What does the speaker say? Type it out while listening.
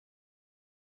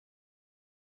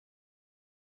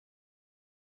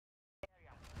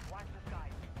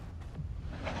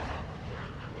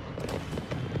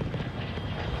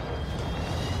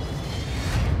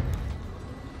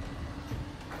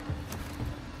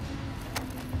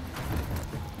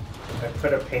I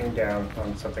put a ping down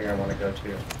on something I want to go to.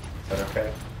 Is that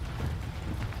okay?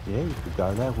 Yeah, you could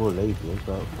go there. We'll leave you,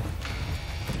 but...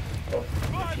 Well,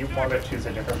 if you want to choose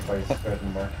a different place, go ahead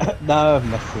and mark it. No, I'm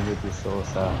messing with your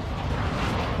saucer.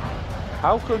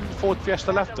 How come Ford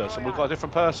Fiesta left us and we've got a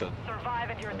different person?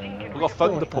 We've got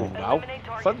Thunderpool now.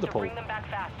 Thunderpool.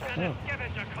 Oh.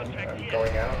 I'm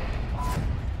going out.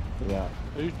 Yeah.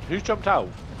 Who's jumped out?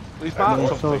 He's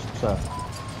marked something.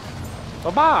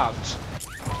 A marked?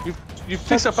 You've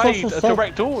disobeyed a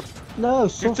direct order. No,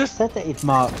 Saucer said that he'd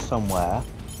marked somewhere.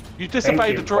 You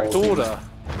disobeyed a direct order.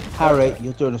 Harry,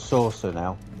 you're doing a saucer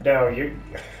now. No,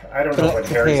 I don't know what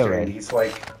Harry's hearing. doing. He's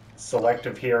like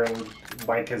selective hearing.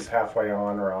 Mic is halfway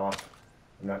on or off.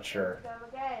 I'm not sure.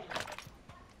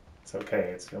 It's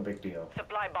okay. It's no big deal.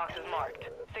 Supply boxes marked.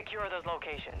 Secure those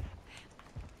locations.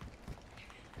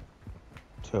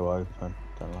 Too open.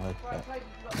 Don't like it.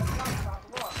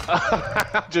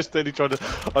 I'm just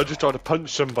trying to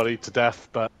punch somebody to death,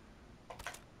 but.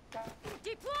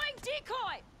 Deploying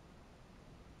decoy.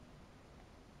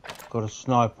 Got a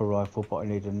sniper rifle, but I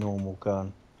need a normal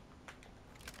gun.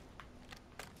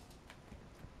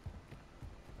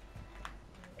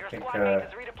 Your squad mate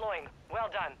is redeploying. Well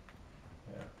done.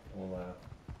 Yeah, we'll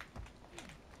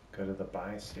go to the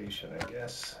buy station, I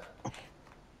guess.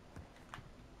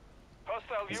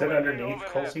 Is it underneath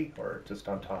Colsey or just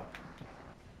on top?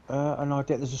 An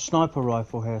idea. There's a sniper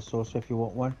rifle here, Saucer, if you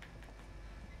want one.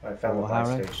 I found the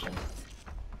buy station.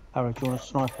 Harry, do you want a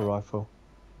sniper rifle?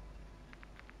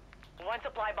 One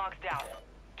supply box down.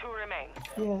 2 remain.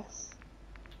 Yes.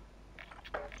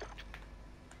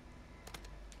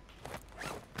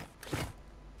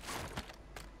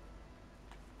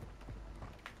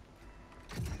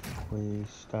 We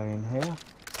stay in here.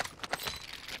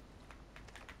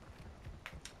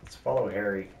 Let's follow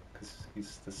Harry because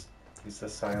he's the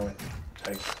silent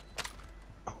type.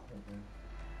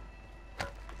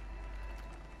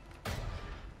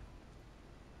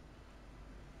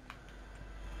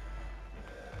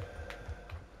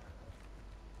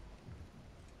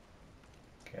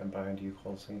 Okay, I'm behind you,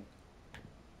 Colsey.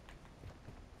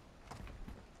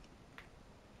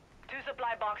 2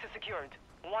 supply boxes secured.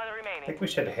 1 remaining. I think we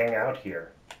should hang out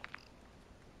here.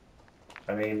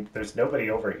 I mean, there's nobody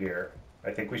over here. I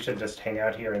think we should just hang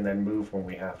out here and then move when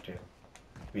we have to.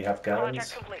 We have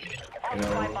guns. Contract complete. All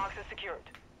supply boxes secured.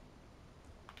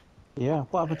 Yeah,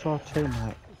 what happened to our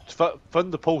teammate?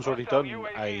 Thunderpool's already done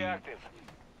a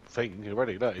thing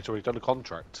already. No, he's already done a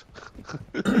contract.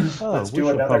 Oh, we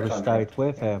should probably stayed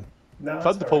with him. No,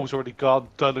 Thunderpool's already done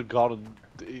and gone,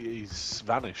 and he's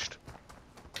vanished.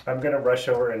 I'm gonna rush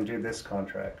over and do this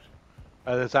contract.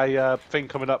 There's a thing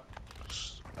coming up,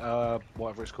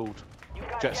 whatever it's called.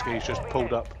 Jet skis just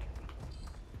pulled up.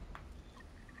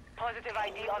 Positive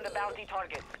ID on the bounty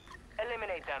target.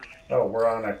 Eliminate them. Oh, we're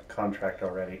on a contract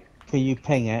already. Can you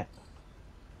ping it?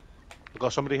 We've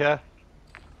got somebody here.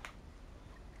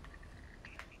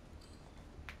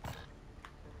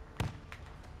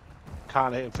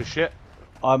 Can't hit him for shit.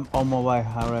 I'm on my way,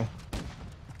 Harry.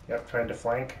 Yep, trying to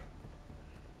flank.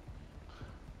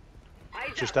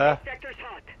 Just there.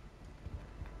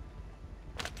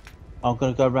 I'm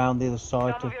gonna go round the other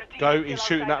side. Go, he's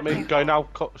shooting at me. Go now,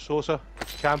 Saucer,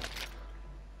 if you can.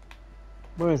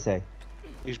 Where is he?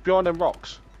 He's behind them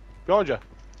rocks. Behind you.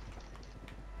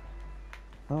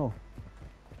 Oh.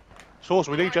 Saucer,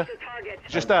 we need you.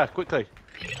 He's just there, quickly.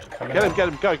 Get him,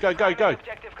 go, go, go, go.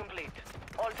 Objective complete.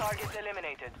 All targets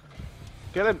eliminated.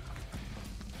 Get him.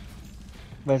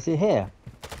 Where's he here?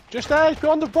 Just there, he's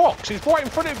behind the rocks. He's right in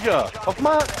front of you. I've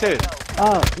marked him.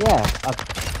 Oh, yeah.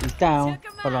 He's down,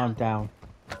 but I'm down.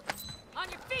 On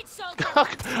your feet, soldier.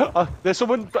 There's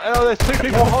someone. There's 2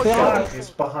 people behind you.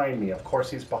 He's behind me. Of course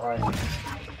he's behind me.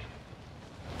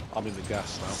 I'm in the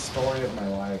gas now. Story of my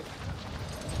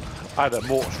life. I had a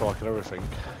mortar strike and everything.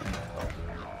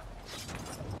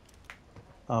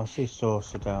 Oh, I see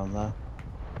Saucer down there.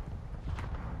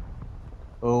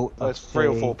 Oh, There's 3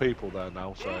 or 4 people there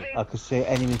now, so. I can see an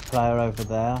enemy player over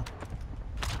there.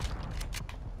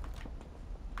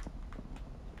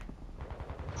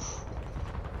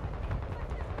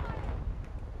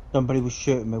 Somebody was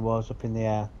shooting me while I was up in the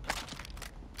air.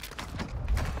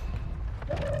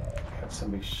 Have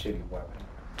somebody's shitty weapon.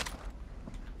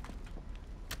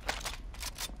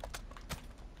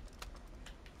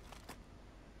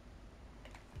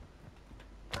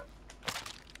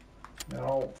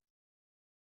 No.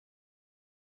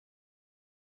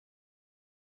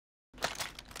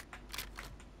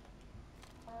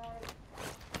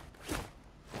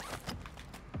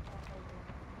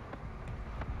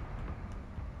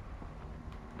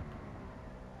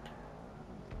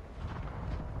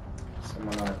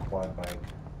 Someone on a quad bike.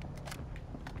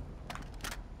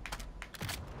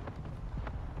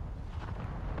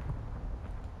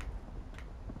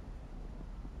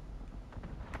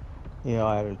 Yeah,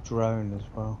 I had a drone as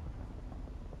well.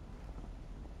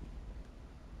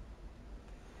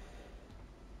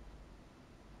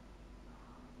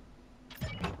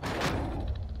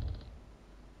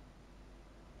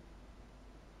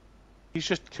 He's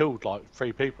just killed like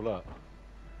 3 people, look.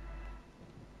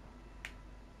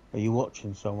 Are you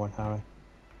watching someone, Harry?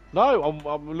 No,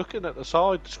 I'm looking at the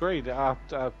side screen. Our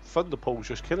Thunderpool's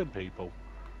just killing people.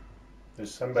 There's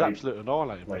He's somebody absolutely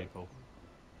annihilating like people.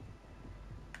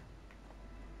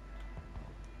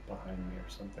 behind me or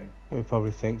something. He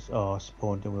probably thinks, oh, I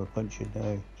spawned in with a bunch of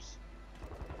noobs.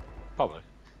 Probably.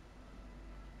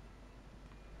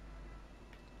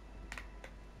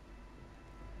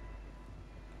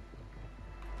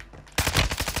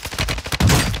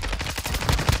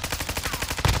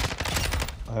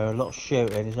 A lot of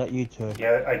shooting. Is that you two?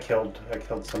 Yeah, I killed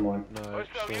someone. No,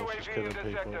 Source is killing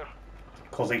people.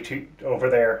 Cozy over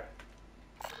there.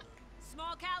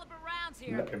 Small caliber rounds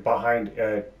here.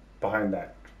 Behind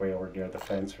that, way over near the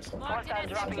fence or something. Marked an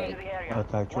There's enemy. somebody.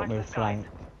 Okay, drop me a flank.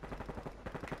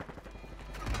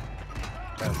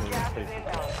 Gas is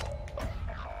inbound.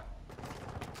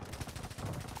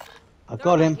 I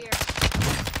got him. Here.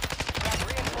 Got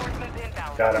reinforcements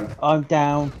inbound. Got him. I'm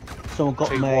down. Someone got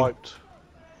Team me. wiped.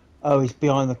 Oh, he's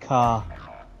behind the car.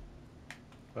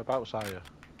 Whereabouts are you?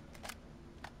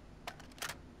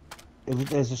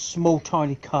 There's a small,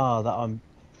 tiny car that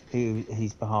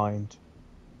he's behind.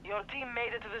 Your team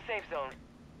made it to the safe zone.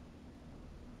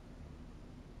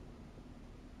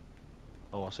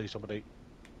 Oh, I see somebody.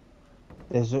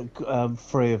 There's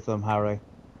 3 of them, Harry.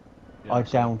 Yeah, I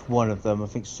see. downed one of them. I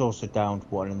think Saucer downed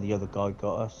one, and the other guy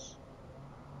got us.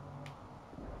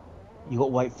 You got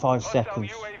to wait 5 seconds,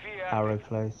 Harry,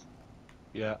 please.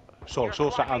 Yeah. Your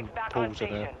Saucer squad and mate's back on Paul's in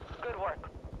there. station. Good work.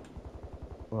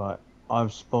 Right, I'm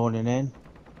spawning in.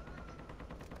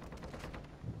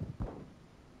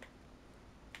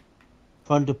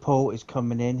 Thunderpool is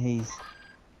coming in. He's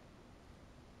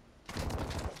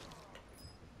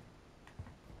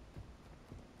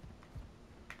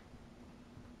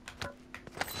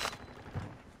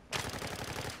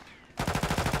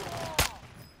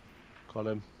Got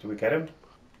him. Did we get him?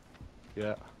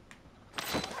 Yeah.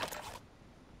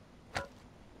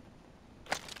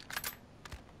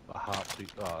 A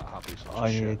heartbeat. Oh, a heartbeat's such a I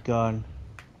need a shit. gun.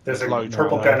 There's a Loads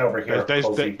purple of gun over here. There's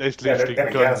Cozy. literally and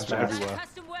a guns gas mask. everywhere.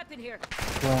 Custom weapon here.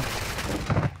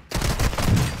 Yeah.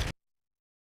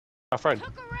 My friend,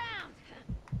 Look around.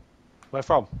 where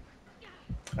from?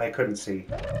 I couldn't see.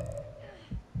 I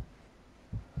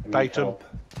need Datum. help.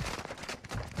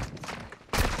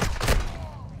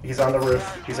 He's on the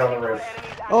roof. He's on the roof.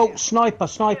 Enemies Oh, active. sniper!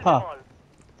 Sniper!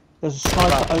 There's a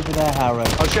sniper over there, Harry.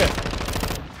 Oh shit!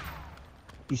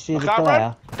 You see the can't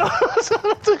glare? That's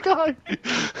the guy!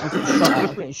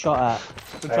 I'm getting shot at.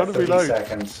 I'm I trying have to 30 reload.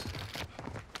 seconds.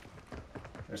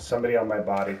 There's somebody on my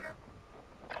body.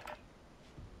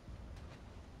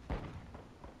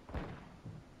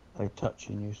 They're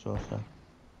touching you, Saucer.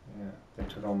 Yeah, they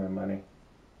took all my money.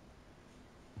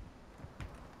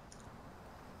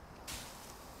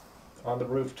 On the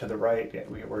roof to the right, yeah,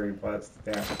 where he was.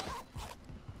 Yeah.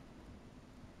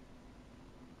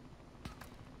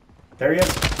 There he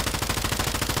is.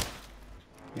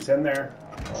 He's in there.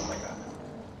 Oh my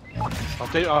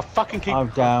god. I fucking I'm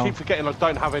down. keep forgetting I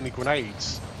don't have any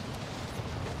grenades.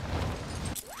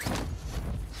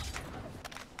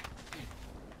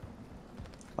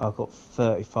 I've got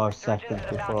 35 Resurgence seconds is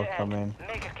before about I to come end. in.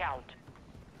 Make it count.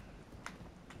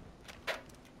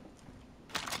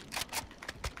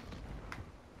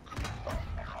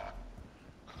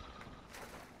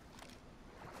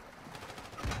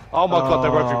 Oh my god,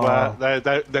 they're Oh.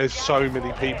 everywhere. There's so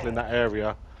many people in that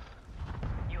area.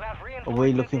 You have Are reinforcements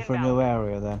we looking for a inbound. new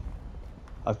area then?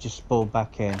 I've just spawned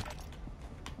back in.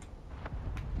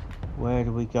 Where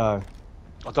do we go?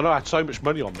 I don't know, I had so much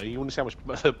money on me. You want to see how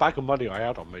much the bag of money I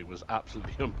had on me was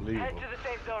absolutely Head unbelievable. to the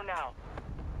safe zone now.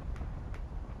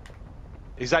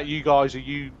 Is that you guys? Are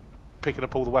you picking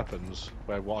up all the weapons?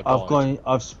 Where what I died?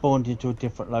 I've spawned into a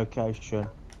different location.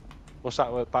 What's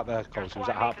that back there, Your Cozy? Was squad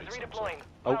that mate heartbeat? is sensor? redeploying.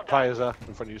 Oh, Well done. players there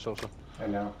in front of you, Saucer. I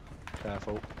know.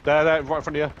 Careful. There, right in front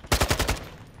of you.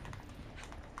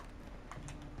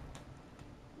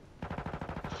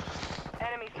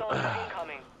 Enemy soldier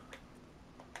incoming.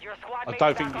 Your squad I mate's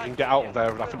don't think back you on can get out station. of there,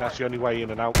 and I Good think that's work. the only way in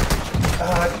and out.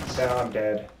 Ah, now I'm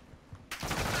dead.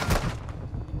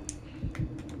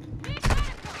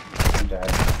 I'm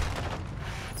dead.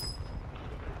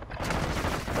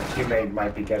 My teammate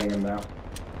might be getting him now.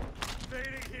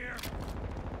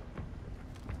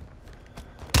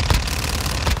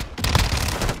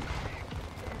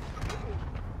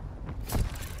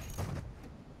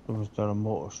 Someone's done a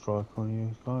mortar strike on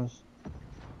you guys.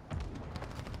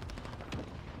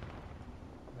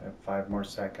 I have 5 more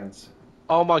seconds.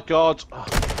 Oh my god. Oh,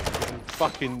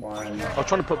 fucking... One. I'm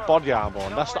trying to put body armor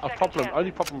on. That's not a problem.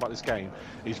 Only problem about this game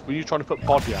is when you're trying to put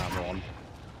body armor on,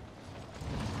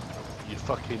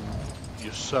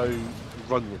 you're so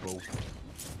vulnerable.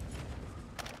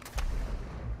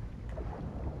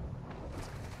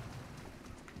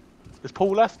 Has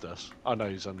Paul left us? Oh no,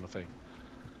 he's on the thing.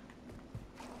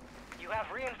 You have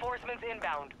reinforcements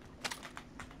inbound.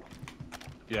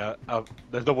 Yeah,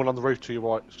 there's no one on the roof to your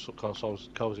right,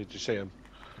 Cozy, did you see him?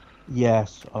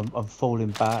 Yes, I'm falling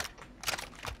back.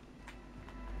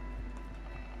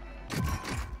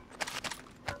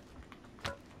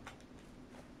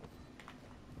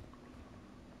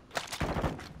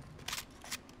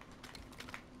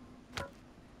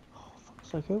 Oh,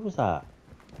 fuck's sake, who was that?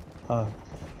 Oh.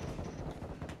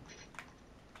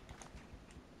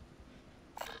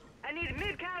 I need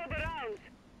mid-caliber rounds.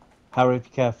 Harry, be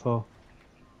careful.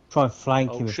 Try and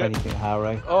flank him if shit. anything,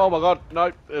 Harry. Oh my god,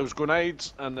 no, there was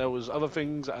grenades and there was other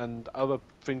things and other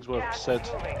things were said.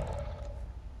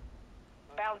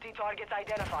 Bounty targets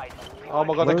identified. Oh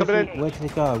my god, they're coming in. Where did he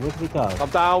go? Where did he go? I'm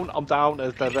down,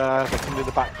 they're there, they're coming in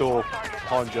the back door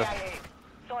behind you.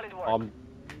 I'm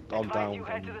down,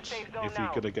 and if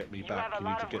you're gonna get me back, you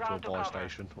need to get to a buy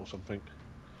station or something.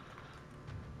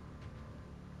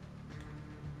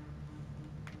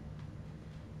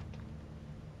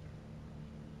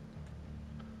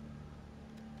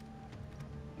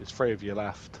 There's 3 of you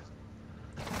left.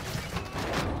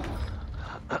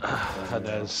 And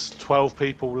there's 12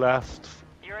 people left.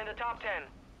 You're in the top 10.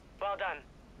 Well done.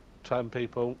 10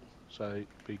 people, so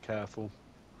be careful.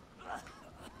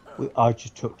 I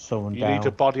just took someone down. You need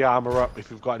to body armor up if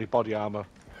you've got any body armor.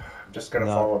 I'm just gonna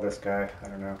follow this guy. I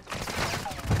don't know.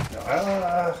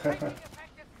 No.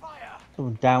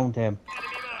 Someone downed him.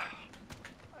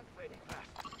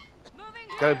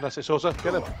 Get him, that's it, Saucer.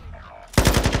 Get him.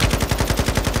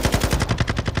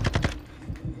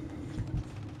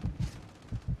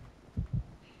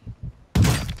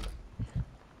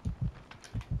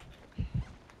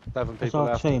 Seven It's people our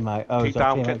left. teammate. Oh, Keep it's our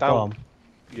down, teammate get down. Dom.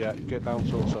 Yeah, get down,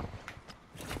 Saucer.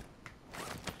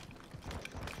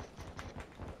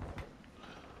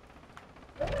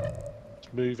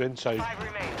 Let's move in, so 5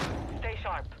 remain. Stay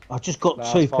sharp. I just got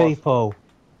Last 2 5. people.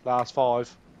 last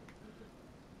 5.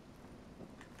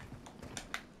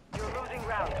 You're losing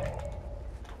ground.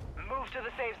 Move to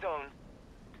the safe zone.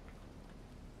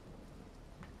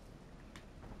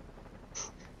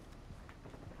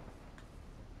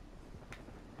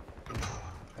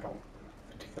 I don't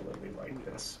particularly like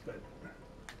this, but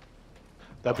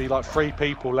There'll be like 3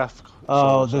 people left.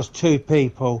 Oh, Saucer. there's 2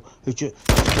 people who just...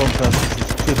 One person,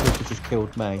 just 2 people just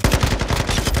killed me.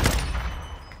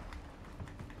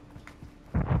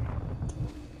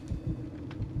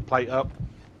 Plate up,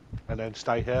 and then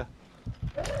stay here.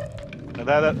 And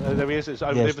there he is. It's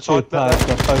over the There's other 2 side. players,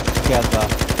 they're both together.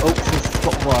 Oh, she's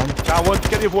got one. Down one. Get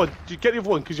the other one. You get the other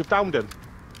one because you've downed him.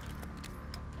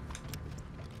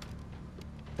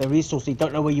 There is also, you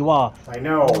don't know where you are. I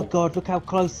know. Oh my god, look how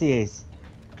close he is.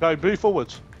 Go, move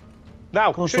forwards.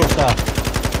 Now, Come on, shoot. Saucer.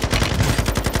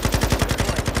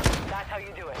 That's how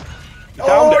you do it. You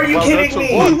downed Oh, him. are you Well kidding done,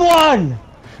 me? We won!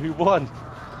 You won.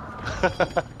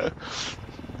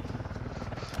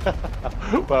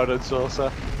 Well done,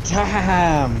 Saucer.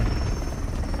 Damn!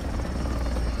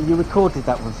 You recorded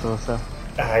that one, Saucer.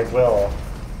 I will.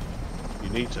 You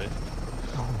need to.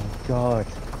 Oh my god.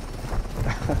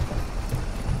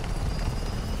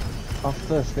 Our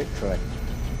first victory.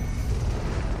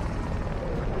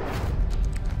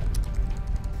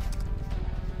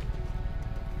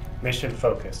 Mission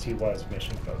focused. He was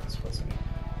mission focused, wasn't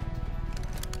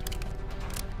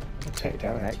he? Take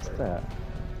down An expert.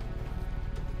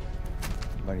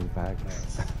 Money bags.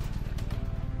 Nice.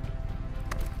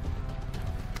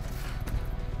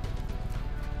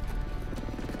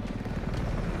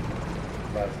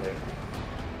 Lovely.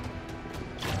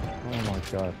 Oh my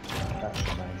god, that's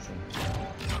amazing.